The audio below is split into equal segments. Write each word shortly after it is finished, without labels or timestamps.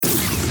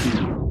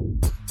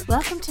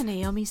Welcome to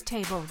Naomi's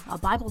Table, a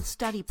Bible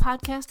study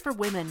podcast for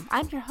women.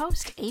 I'm your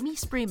host, Amy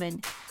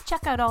Spreeman.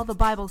 Check out all the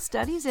Bible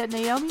studies at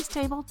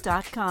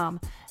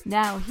naomistable.com.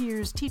 Now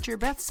here's teacher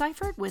Beth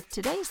Seifert with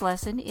today's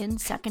lesson in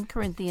 2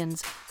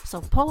 Corinthians.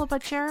 So pull up a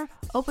chair,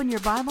 open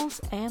your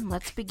Bibles, and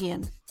let's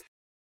begin.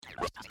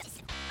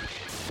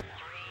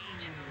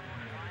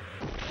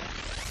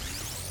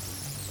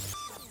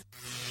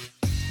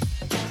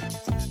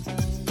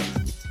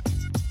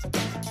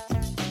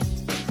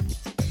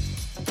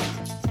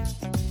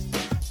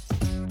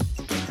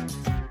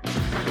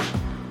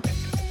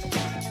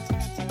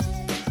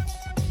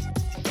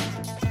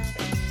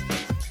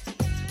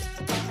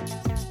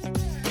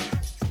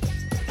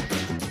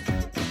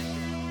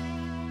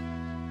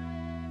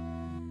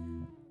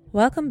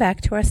 Welcome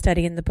back to our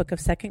study in the book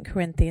of 2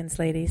 Corinthians,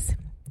 ladies.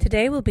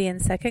 Today we'll be in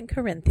 2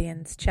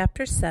 Corinthians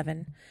chapter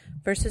 7,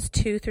 verses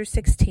 2 through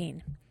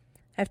 16.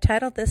 I've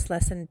titled this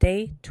lesson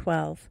Day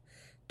 12,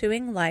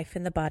 Doing Life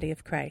in the Body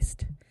of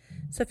Christ.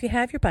 So if you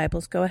have your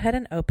Bibles, go ahead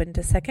and open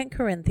to 2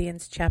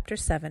 Corinthians chapter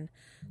 7,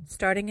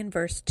 starting in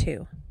verse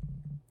 2.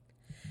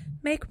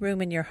 Make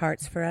room in your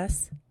hearts for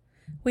us.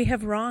 We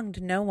have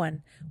wronged no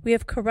one. We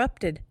have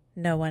corrupted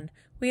no one.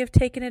 We have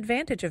taken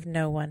advantage of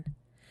no one.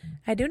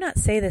 I do not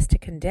say this to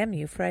condemn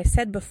you, for I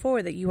said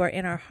before that you are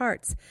in our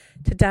hearts,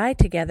 to die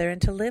together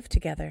and to live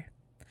together.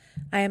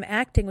 I am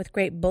acting with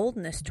great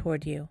boldness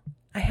toward you.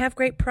 I have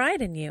great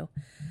pride in you.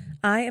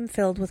 I am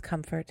filled with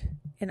comfort.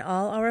 In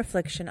all our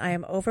affliction I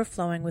am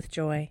overflowing with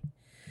joy.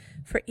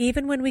 For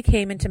even when we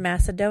came into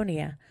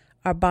Macedonia,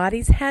 our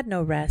bodies had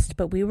no rest,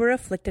 but we were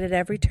afflicted at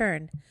every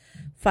turn,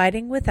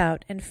 fighting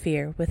without and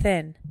fear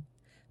within.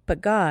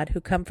 But God,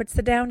 who comforts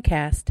the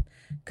downcast,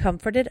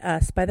 comforted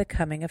us by the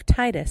coming of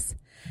Titus,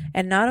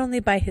 and not only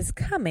by his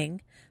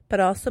coming, but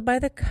also by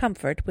the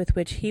comfort with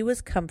which he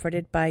was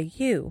comforted by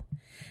you,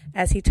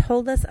 as he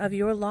told us of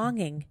your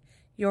longing,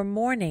 your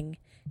mourning,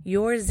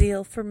 your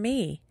zeal for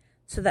me,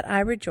 so that I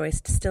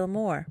rejoiced still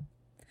more.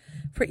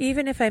 For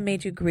even if I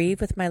made you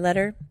grieve with my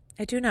letter,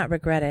 I do not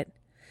regret it,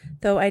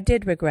 though I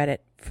did regret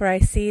it, for I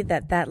see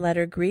that that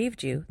letter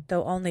grieved you,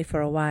 though only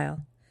for a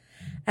while.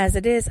 As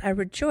it is, I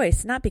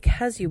rejoice not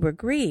because you were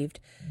grieved,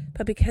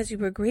 but because you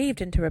were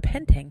grieved into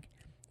repenting.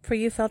 For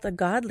you felt a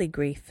godly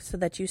grief, so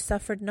that you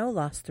suffered no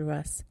loss through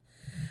us.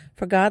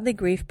 For godly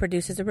grief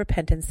produces a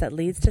repentance that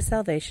leads to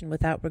salvation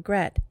without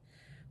regret,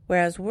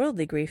 whereas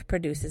worldly grief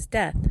produces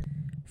death.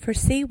 For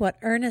see what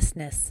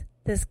earnestness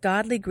this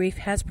godly grief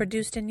has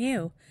produced in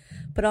you,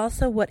 but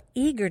also what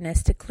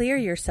eagerness to clear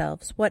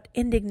yourselves, what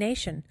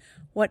indignation,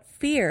 what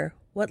fear,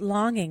 what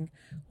longing,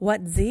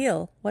 what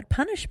zeal, what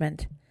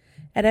punishment.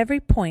 At every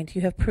point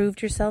you have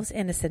proved yourselves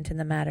innocent in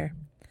the matter.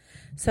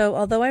 So,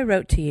 although I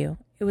wrote to you,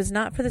 it was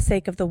not for the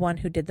sake of the one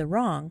who did the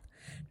wrong,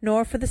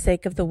 nor for the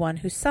sake of the one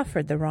who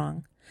suffered the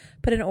wrong,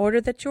 but in order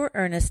that your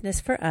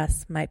earnestness for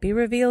us might be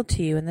revealed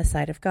to you in the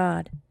sight of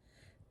God.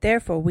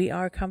 Therefore we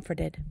are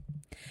comforted.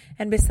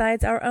 And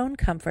besides our own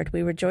comfort,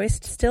 we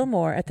rejoiced still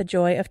more at the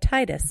joy of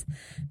Titus,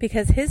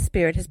 because his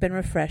spirit has been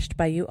refreshed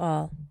by you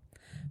all.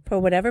 For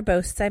whatever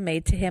boasts I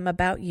made to him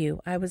about you,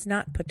 I was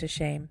not put to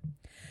shame.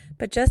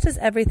 But just as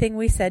everything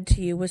we said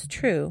to you was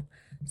true,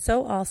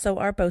 so also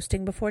our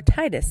boasting before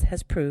Titus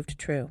has proved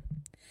true.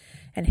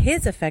 And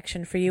his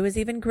affection for you is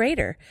even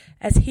greater,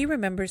 as he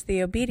remembers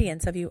the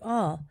obedience of you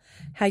all,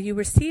 how you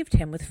received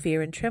him with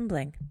fear and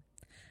trembling.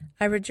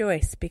 I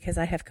rejoice because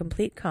I have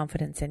complete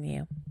confidence in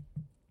you.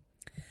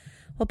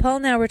 Well,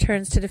 Paul now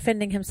returns to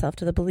defending himself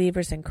to the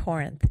believers in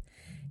Corinth.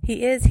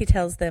 He is, he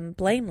tells them,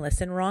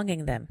 blameless in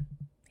wronging them.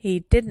 He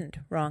didn't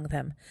wrong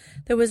them.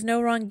 There was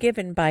no wrong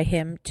given by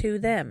him to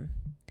them.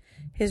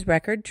 His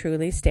record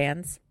truly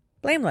stands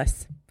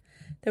blameless.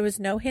 There was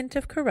no hint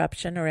of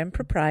corruption or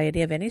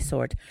impropriety of any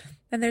sort,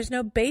 and there's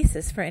no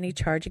basis for any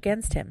charge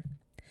against him.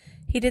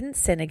 He didn't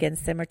sin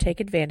against them or take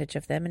advantage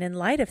of them, and in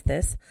light of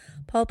this,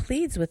 Paul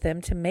pleads with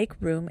them to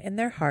make room in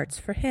their hearts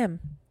for him.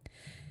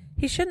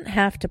 He shouldn't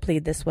have to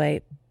plead this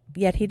way,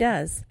 yet he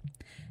does.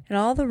 And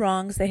all the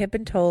wrongs they have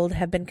been told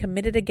have been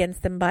committed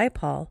against them by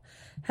Paul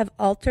have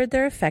altered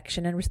their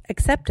affection and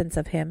acceptance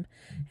of him,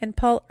 and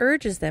Paul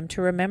urges them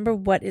to remember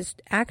what is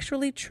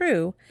actually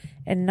true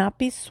and not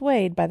be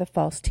swayed by the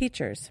false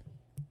teachers.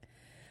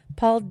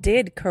 Paul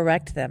did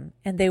correct them,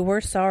 and they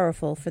were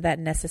sorrowful for that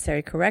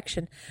necessary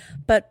correction,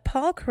 but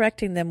Paul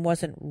correcting them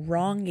wasn't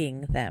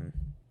wronging them.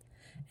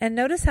 And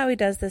notice how he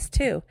does this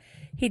too.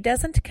 He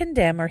doesn't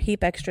condemn or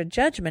heap extra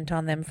judgment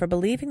on them for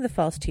believing the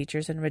false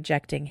teachers and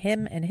rejecting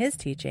him and his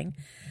teaching,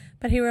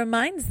 but he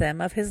reminds them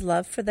of his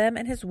love for them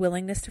and his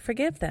willingness to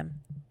forgive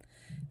them.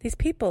 These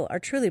people are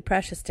truly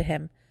precious to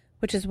him,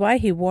 which is why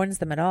he warns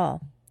them at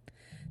all.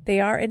 They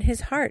are in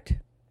his heart.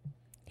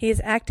 He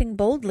is acting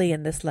boldly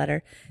in this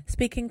letter,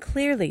 speaking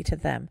clearly to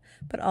them,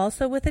 but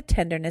also with a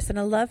tenderness and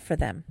a love for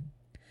them.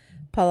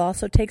 Paul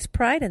also takes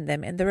pride in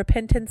them in the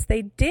repentance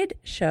they did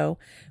show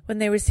when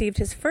they received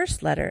his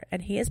first letter,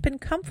 and he has been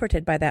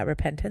comforted by that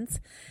repentance,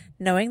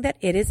 knowing that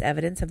it is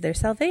evidence of their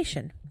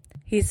salvation.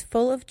 He is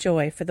full of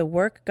joy for the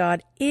work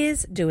God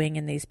is doing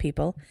in these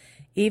people,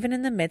 even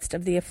in the midst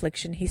of the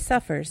affliction he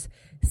suffers,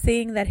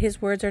 seeing that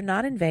his words are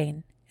not in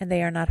vain and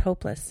they are not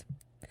hopeless.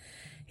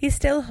 He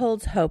still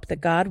holds hope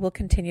that God will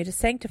continue to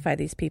sanctify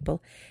these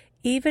people,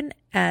 even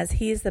as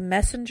he is the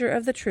messenger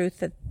of the truth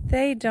that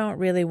they don't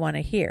really want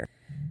to hear.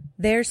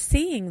 They're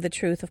seeing the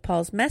truth of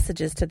Paul's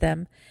messages to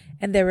them,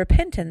 and their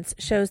repentance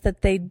shows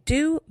that they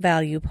do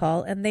value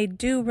Paul and they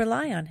do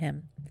rely on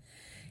him.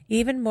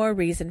 Even more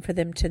reason for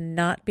them to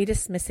not be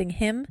dismissing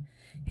him,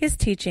 his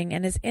teaching,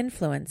 and his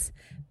influence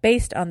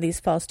based on these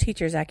false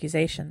teachers'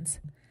 accusations.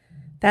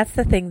 That's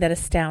the thing that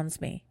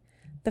astounds me.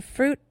 The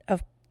fruit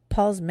of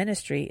Paul's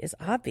ministry is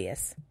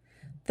obvious.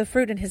 The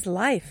fruit in his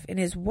life, in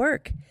his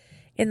work,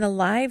 in the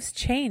lives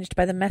changed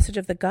by the message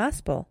of the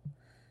gospel.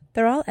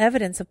 They're all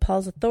evidence of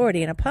Paul's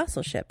authority and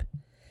apostleship.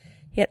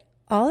 Yet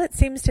all it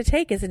seems to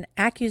take is an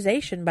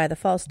accusation by the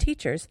false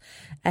teachers,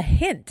 a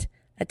hint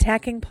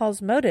attacking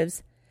Paul's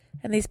motives,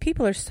 and these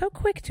people are so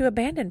quick to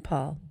abandon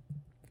Paul.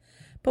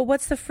 But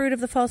what's the fruit of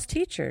the false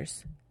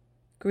teachers?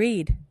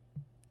 Greed,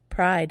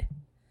 pride,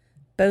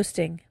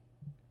 boasting,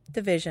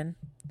 division.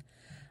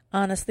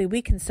 Honestly,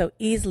 we can so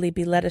easily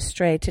be led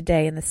astray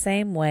today in the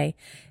same way,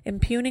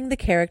 impugning the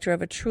character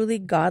of a truly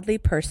godly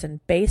person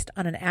based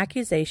on an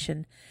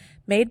accusation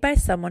made by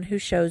someone who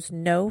shows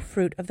no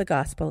fruit of the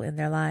gospel in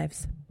their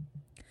lives.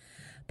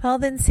 Paul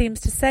then seems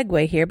to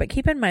segue here, but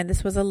keep in mind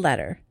this was a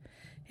letter.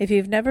 If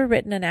you've never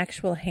written an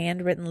actual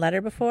handwritten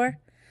letter before,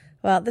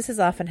 well, this is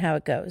often how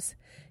it goes.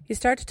 You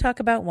start to talk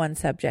about one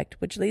subject,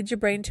 which leads your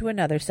brain to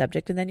another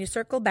subject, and then you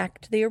circle back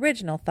to the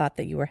original thought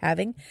that you were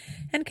having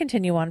and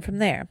continue on from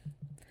there.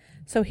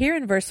 So here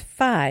in verse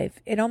 5,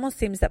 it almost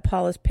seems that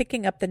Paul is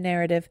picking up the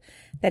narrative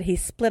that he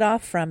split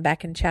off from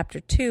back in chapter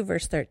 2,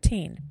 verse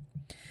 13.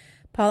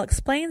 Paul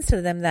explains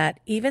to them that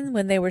even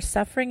when they were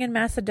suffering in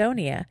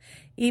Macedonia,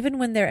 even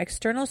when their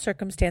external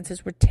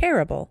circumstances were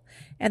terrible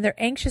and their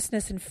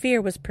anxiousness and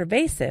fear was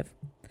pervasive,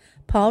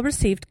 Paul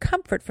received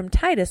comfort from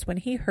Titus when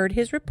he heard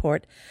his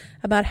report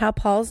about how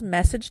Paul's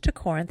message to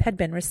Corinth had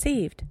been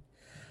received.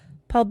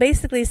 Paul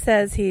basically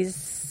says he's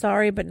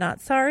sorry but not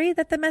sorry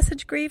that the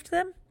message grieved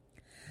them.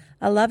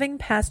 A loving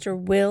pastor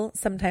will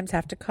sometimes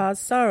have to cause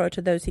sorrow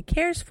to those he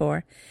cares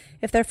for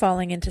if they're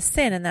falling into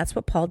sin, and that's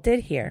what Paul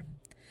did here.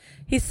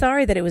 He's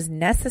sorry that it was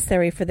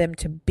necessary for them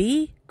to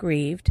be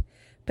grieved,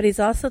 but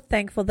he's also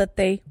thankful that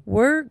they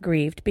were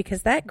grieved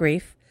because that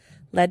grief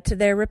led to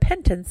their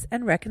repentance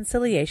and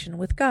reconciliation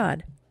with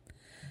God.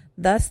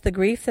 Thus, the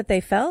grief that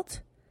they felt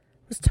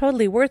was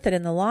totally worth it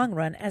in the long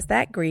run, as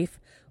that grief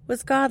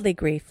was godly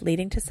grief,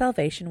 leading to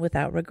salvation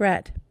without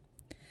regret.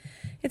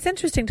 It's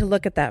interesting to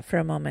look at that for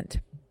a moment.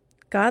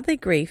 Godly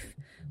grief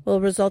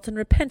will result in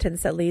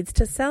repentance that leads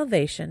to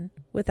salvation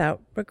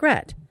without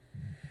regret.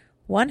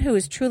 One who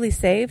is truly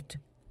saved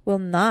will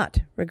not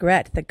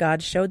regret that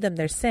God showed them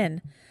their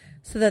sin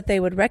so that they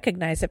would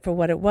recognize it for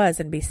what it was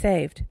and be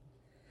saved.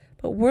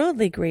 But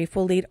worldly grief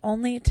will lead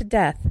only to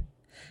death.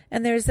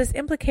 And there is this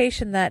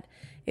implication that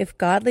if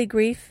godly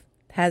grief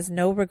has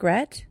no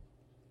regret,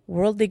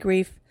 worldly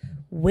grief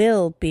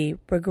will be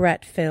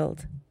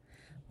regret-filled.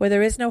 Where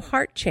there is no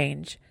heart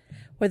change,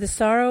 where the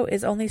sorrow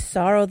is only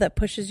sorrow that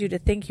pushes you to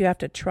think you have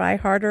to try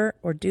harder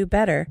or do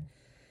better,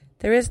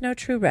 there is no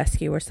true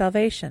rescue or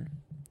salvation.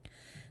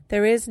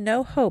 There is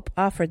no hope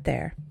offered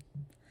there.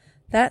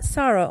 That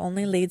sorrow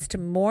only leads to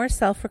more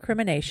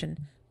self-recrimination,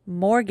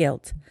 more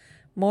guilt,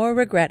 more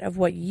regret of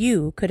what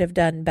you could have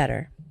done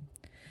better.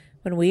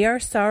 When we are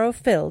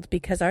sorrow-filled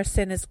because our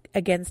sin is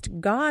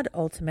against God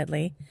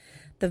ultimately,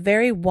 the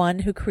very one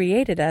who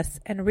created us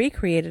and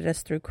recreated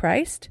us through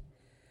Christ,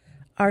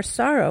 our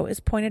sorrow is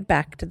pointed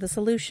back to the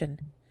solution: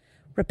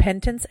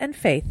 repentance and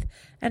faith,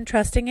 and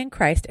trusting in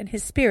Christ and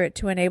His Spirit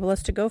to enable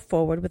us to go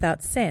forward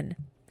without sin.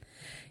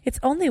 It's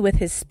only with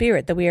His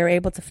Spirit that we are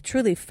able to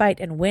truly fight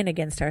and win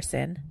against our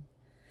sin.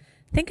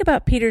 Think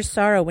about Peter's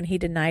sorrow when he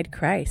denied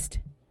Christ.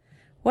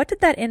 What did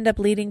that end up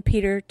leading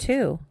Peter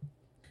to?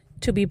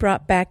 To be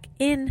brought back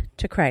in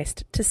to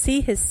Christ, to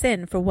see his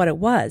sin for what it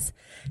was,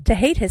 to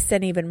hate his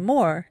sin even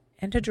more,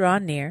 and to draw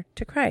near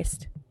to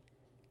Christ.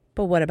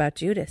 But what about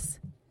Judas?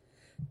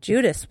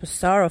 Judas was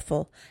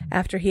sorrowful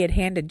after he had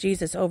handed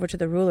Jesus over to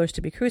the rulers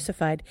to be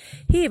crucified.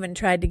 He even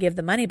tried to give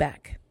the money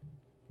back.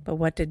 But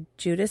what did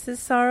Judas's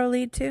sorrow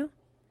lead to?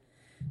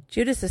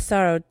 Judas's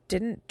sorrow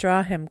didn't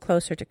draw him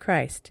closer to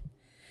Christ.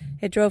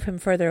 It drove him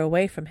further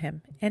away from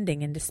him,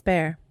 ending in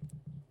despair.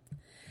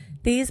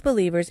 These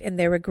believers, in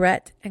their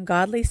regret and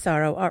godly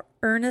sorrow, are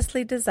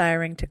earnestly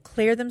desiring to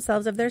clear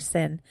themselves of their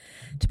sin,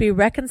 to be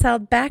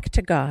reconciled back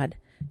to God,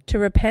 to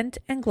repent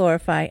and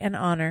glorify and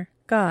honor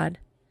God.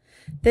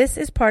 This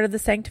is part of the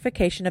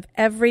sanctification of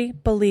every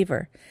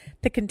believer,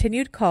 the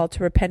continued call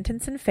to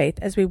repentance and faith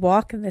as we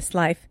walk in this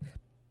life.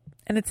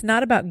 And it's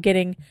not about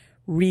getting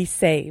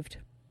resaved.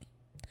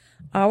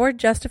 Our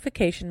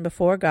justification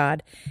before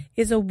God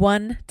is a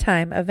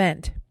one-time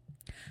event.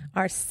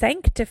 Our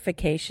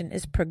sanctification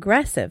is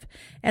progressive,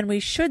 and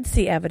we should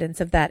see evidence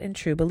of that in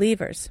true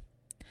believers.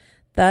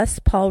 Thus,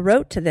 Paul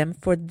wrote to them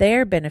for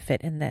their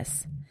benefit in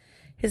this.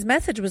 His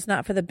message was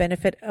not for the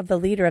benefit of the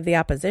leader of the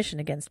opposition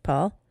against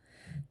Paul.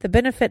 The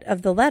benefit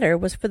of the letter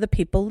was for the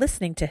people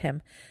listening to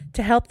him,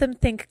 to help them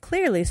think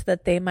clearly so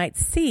that they might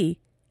see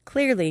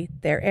clearly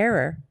their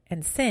error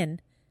and sin,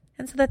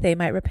 and so that they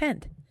might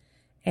repent.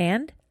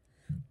 And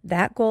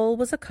that goal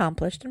was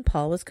accomplished, and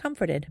Paul was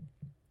comforted.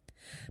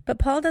 But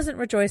Paul doesn't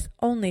rejoice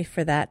only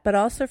for that, but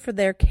also for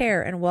their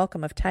care and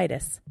welcome of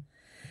Titus.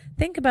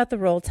 Think about the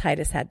role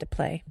Titus had to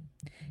play.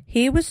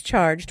 He was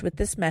charged with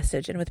this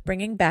message and with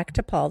bringing back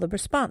to Paul the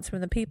response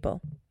from the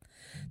people.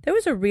 There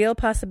was a real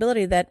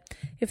possibility that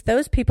if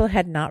those people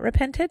had not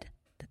repented,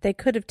 that they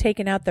could have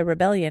taken out their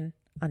rebellion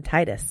on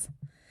Titus.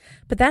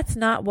 But that's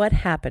not what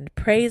happened.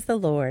 Praise the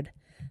Lord.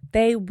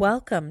 They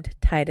welcomed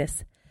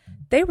Titus.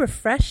 They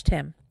refreshed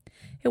him.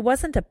 It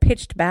wasn't a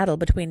pitched battle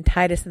between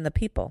Titus and the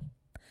people.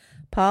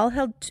 Paul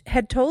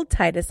had told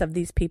Titus of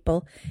these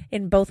people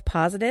in both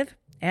positive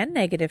and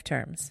negative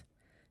terms.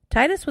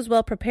 Titus was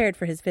well prepared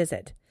for his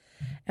visit,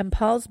 and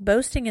Paul's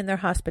boasting in their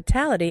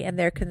hospitality and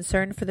their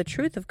concern for the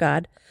truth of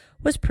God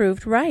was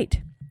proved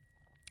right.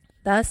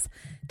 Thus,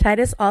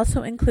 Titus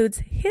also includes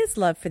his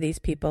love for these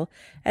people,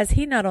 as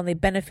he not only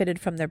benefited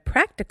from their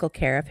practical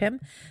care of him,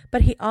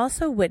 but he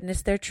also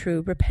witnessed their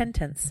true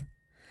repentance.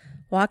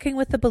 Walking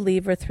with the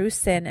believer through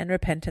sin and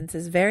repentance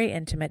is very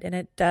intimate, and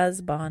it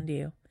does bond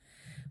you.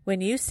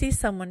 When you see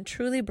someone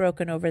truly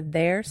broken over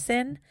their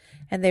sin,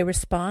 and they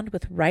respond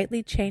with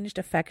rightly changed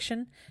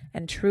affection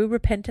and true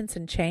repentance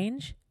and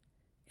change,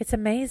 it's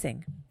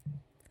amazing.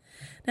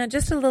 Now,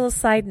 just a little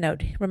side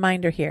note,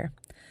 reminder here.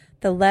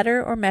 The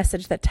letter or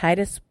message that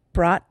Titus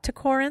brought to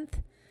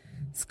Corinth,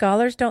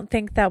 scholars don't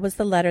think that was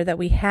the letter that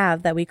we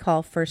have that we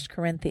call 1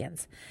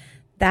 Corinthians.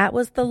 That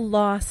was the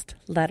lost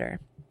letter.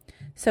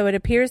 So it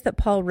appears that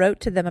Paul wrote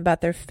to them about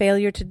their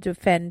failure to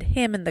defend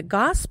him and the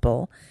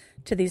gospel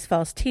to these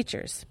false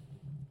teachers.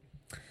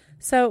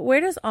 So where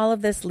does all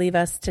of this leave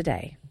us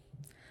today?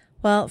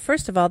 Well,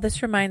 first of all,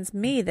 this reminds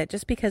me that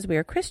just because we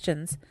are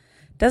Christians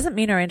doesn't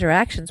mean our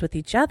interactions with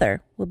each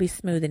other will be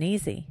smooth and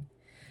easy.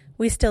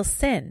 We still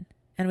sin,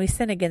 and we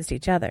sin against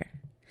each other.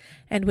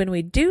 And when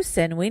we do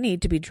sin, we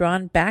need to be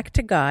drawn back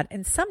to God,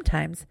 and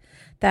sometimes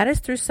that is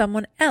through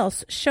someone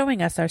else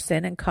showing us our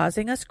sin and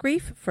causing us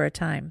grief for a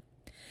time.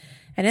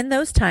 And in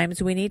those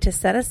times, we need to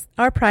set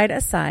our pride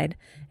aside,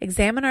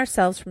 examine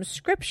ourselves from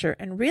Scripture,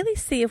 and really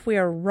see if we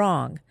are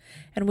wrong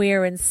and we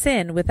are in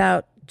sin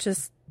without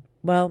just,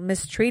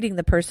 mistreating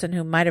the person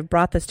who might have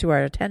brought this to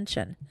our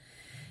attention.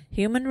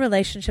 Human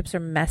relationships are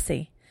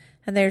messy,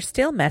 and they are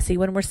still messy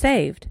when we're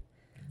saved.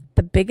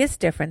 The biggest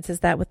difference is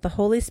that with the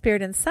Holy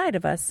Spirit inside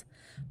of us,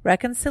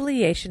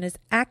 reconciliation is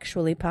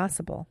actually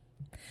possible.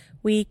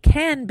 We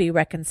can be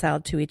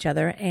reconciled to each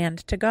other and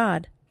to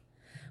God.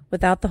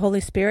 Without the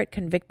Holy Spirit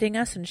convicting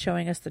us and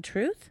showing us the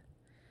truth,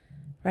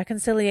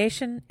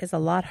 reconciliation is a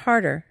lot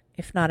harder,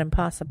 if not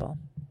impossible.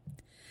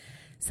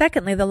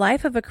 Secondly, the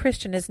life of a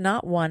Christian is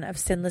not one of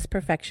sinless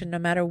perfection, no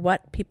matter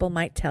what people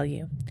might tell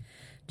you.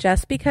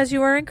 Just because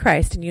you are in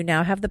Christ and you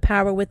now have the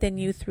power within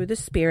you through the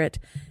Spirit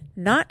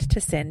not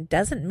to sin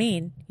doesn't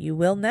mean you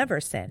will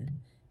never sin.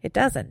 It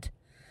doesn't.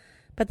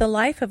 But the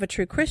life of a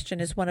true Christian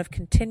is one of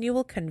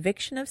continual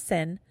conviction of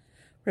sin,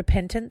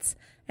 repentance,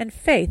 and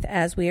faith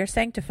as we are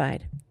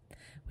sanctified.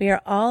 We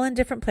are all in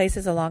different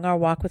places along our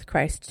walk with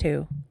Christ,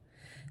 too.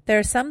 There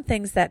are some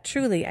things that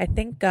truly I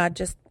think God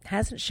just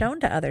hasn't shown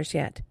to others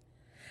yet.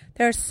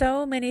 There are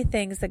so many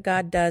things that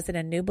God does in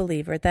a new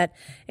believer that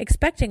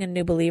expecting a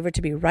new believer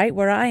to be right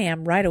where I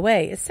am right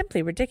away is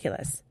simply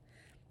ridiculous.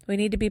 We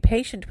need to be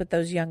patient with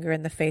those younger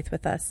in the faith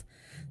with us,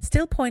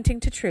 still pointing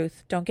to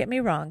truth, don't get me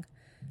wrong,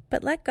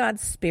 but let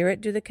God's Spirit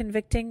do the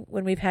convicting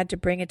when we've had to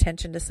bring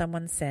attention to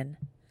someone's sin.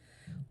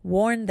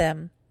 Warn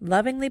them,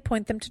 lovingly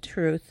point them to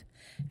truth,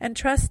 and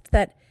trust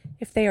that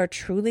if they are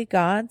truly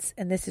God's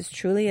and this is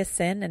truly a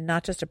sin and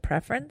not just a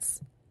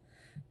preference,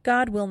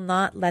 God will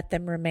not let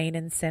them remain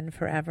in sin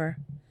forever.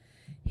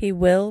 He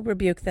will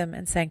rebuke them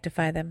and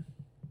sanctify them.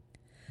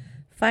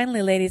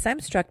 Finally, ladies, I'm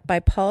struck by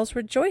Paul's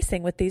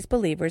rejoicing with these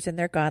believers in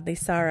their godly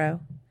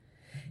sorrow.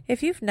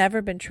 If you've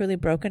never been truly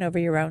broken over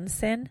your own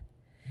sin,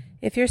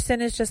 if your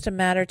sin is just a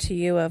matter to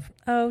you of,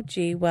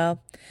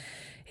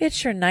 it's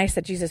sure nice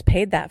that Jesus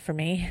paid that for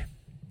me,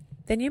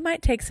 then you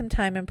might take some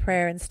time in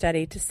prayer and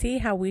study to see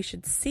how we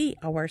should see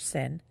our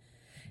sin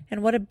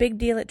and what a big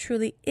deal it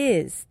truly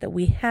is that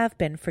we have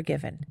been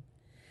forgiven.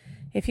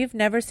 If you've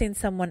never seen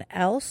someone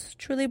else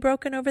truly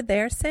broken over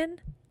their sin,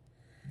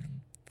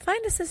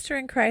 find a sister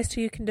in Christ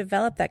who you can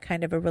develop that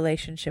kind of a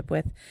relationship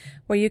with,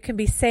 where you can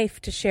be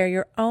safe to share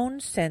your own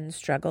sin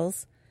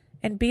struggles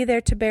and be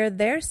there to bear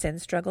their sin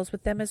struggles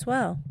with them as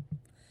well.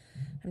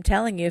 I'm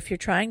telling you, if you're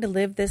trying to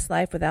live this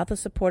life without the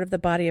support of the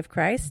body of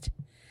Christ,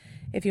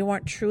 if you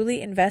aren't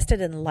truly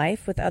invested in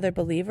life with other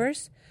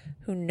believers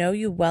who know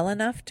you well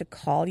enough to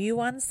call you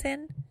on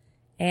sin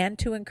and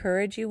to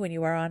encourage you when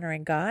you are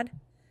honoring God,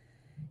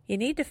 you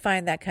need to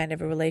find that kind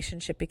of a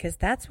relationship, because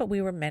that's what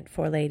we were meant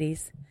for,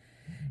 ladies.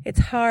 It's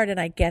hard, and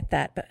I get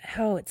that, but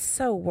it's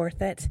so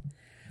worth it.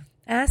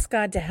 Ask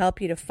God to help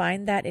you to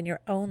find that in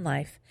your own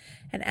life,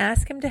 and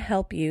ask Him to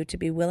help you to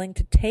be willing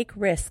to take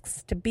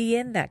risks to be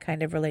in that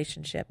kind of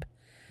relationship.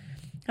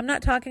 I'm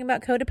not talking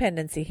about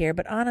codependency here,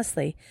 but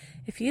honestly,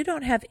 if you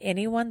don't have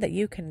anyone that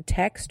you can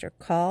text or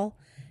call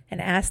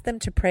and ask them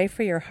to pray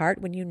for your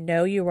heart when you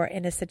know you are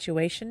in a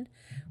situation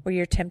where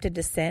you're tempted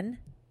to sin,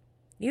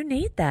 you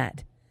need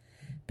that.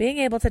 Being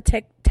able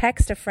to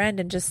text a friend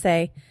and just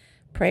say,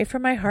 pray for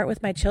my heart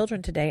with my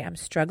children today. I'm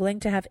struggling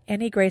to have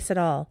any grace at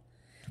all.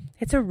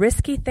 It's a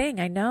risky thing,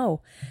 I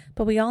know,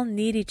 but we all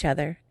need each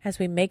other as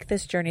we make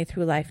this journey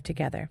through life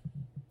together.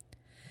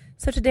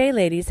 So today,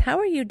 ladies, how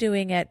are you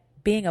doing at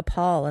being a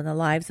Paul in the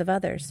lives of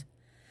others?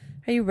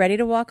 Are you ready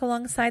to walk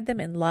alongside them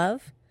in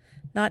love,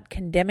 not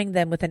condemning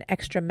them with an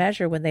extra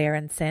measure when they are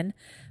in sin,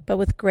 but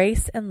with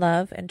grace and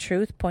love and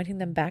truth pointing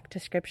them back to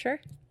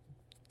Scripture?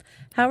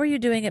 How are you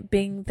doing at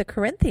being the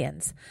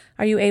Corinthians?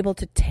 Are you able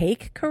to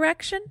take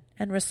correction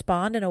and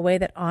respond in a way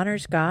that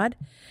honors God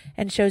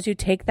and shows you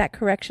take that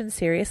correction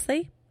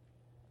seriously?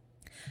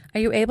 Are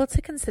you able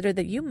to consider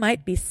that you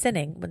might be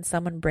sinning when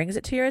someone brings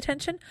it to your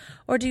attention,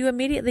 or do you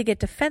immediately get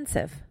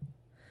defensive?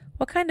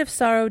 What kind of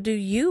sorrow do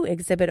you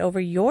exhibit over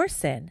your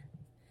sin?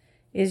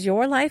 Is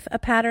your life a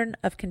pattern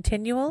of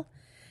continual,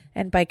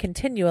 and by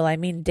continual I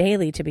mean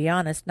daily, to be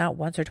honest, not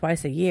once or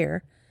twice a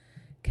year,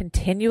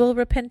 continual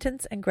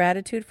repentance and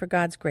gratitude for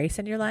God's grace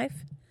in your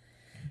life?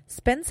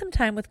 Spend some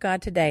time with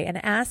God today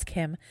and ask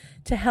Him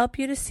to help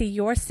you to see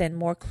your sin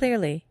more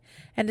clearly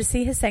and to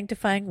see His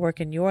sanctifying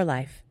work in your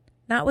life,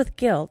 not with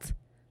guilt,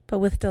 but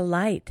with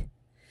delight.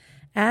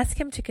 Ask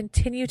Him to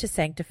continue to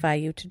sanctify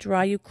you, to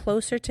draw you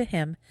closer to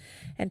Him,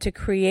 and to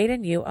create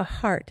in you a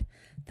heart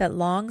that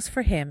longs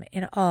for Him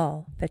in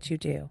all that you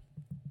do.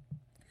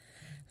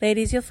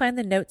 Ladies, you'll find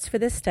the notes for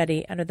this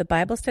study under the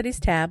Bible Studies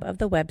tab of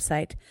the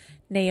website,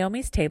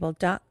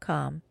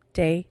 naomistable.com,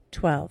 Day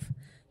 12,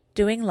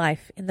 Doing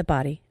Life in the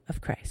Body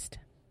of Christ.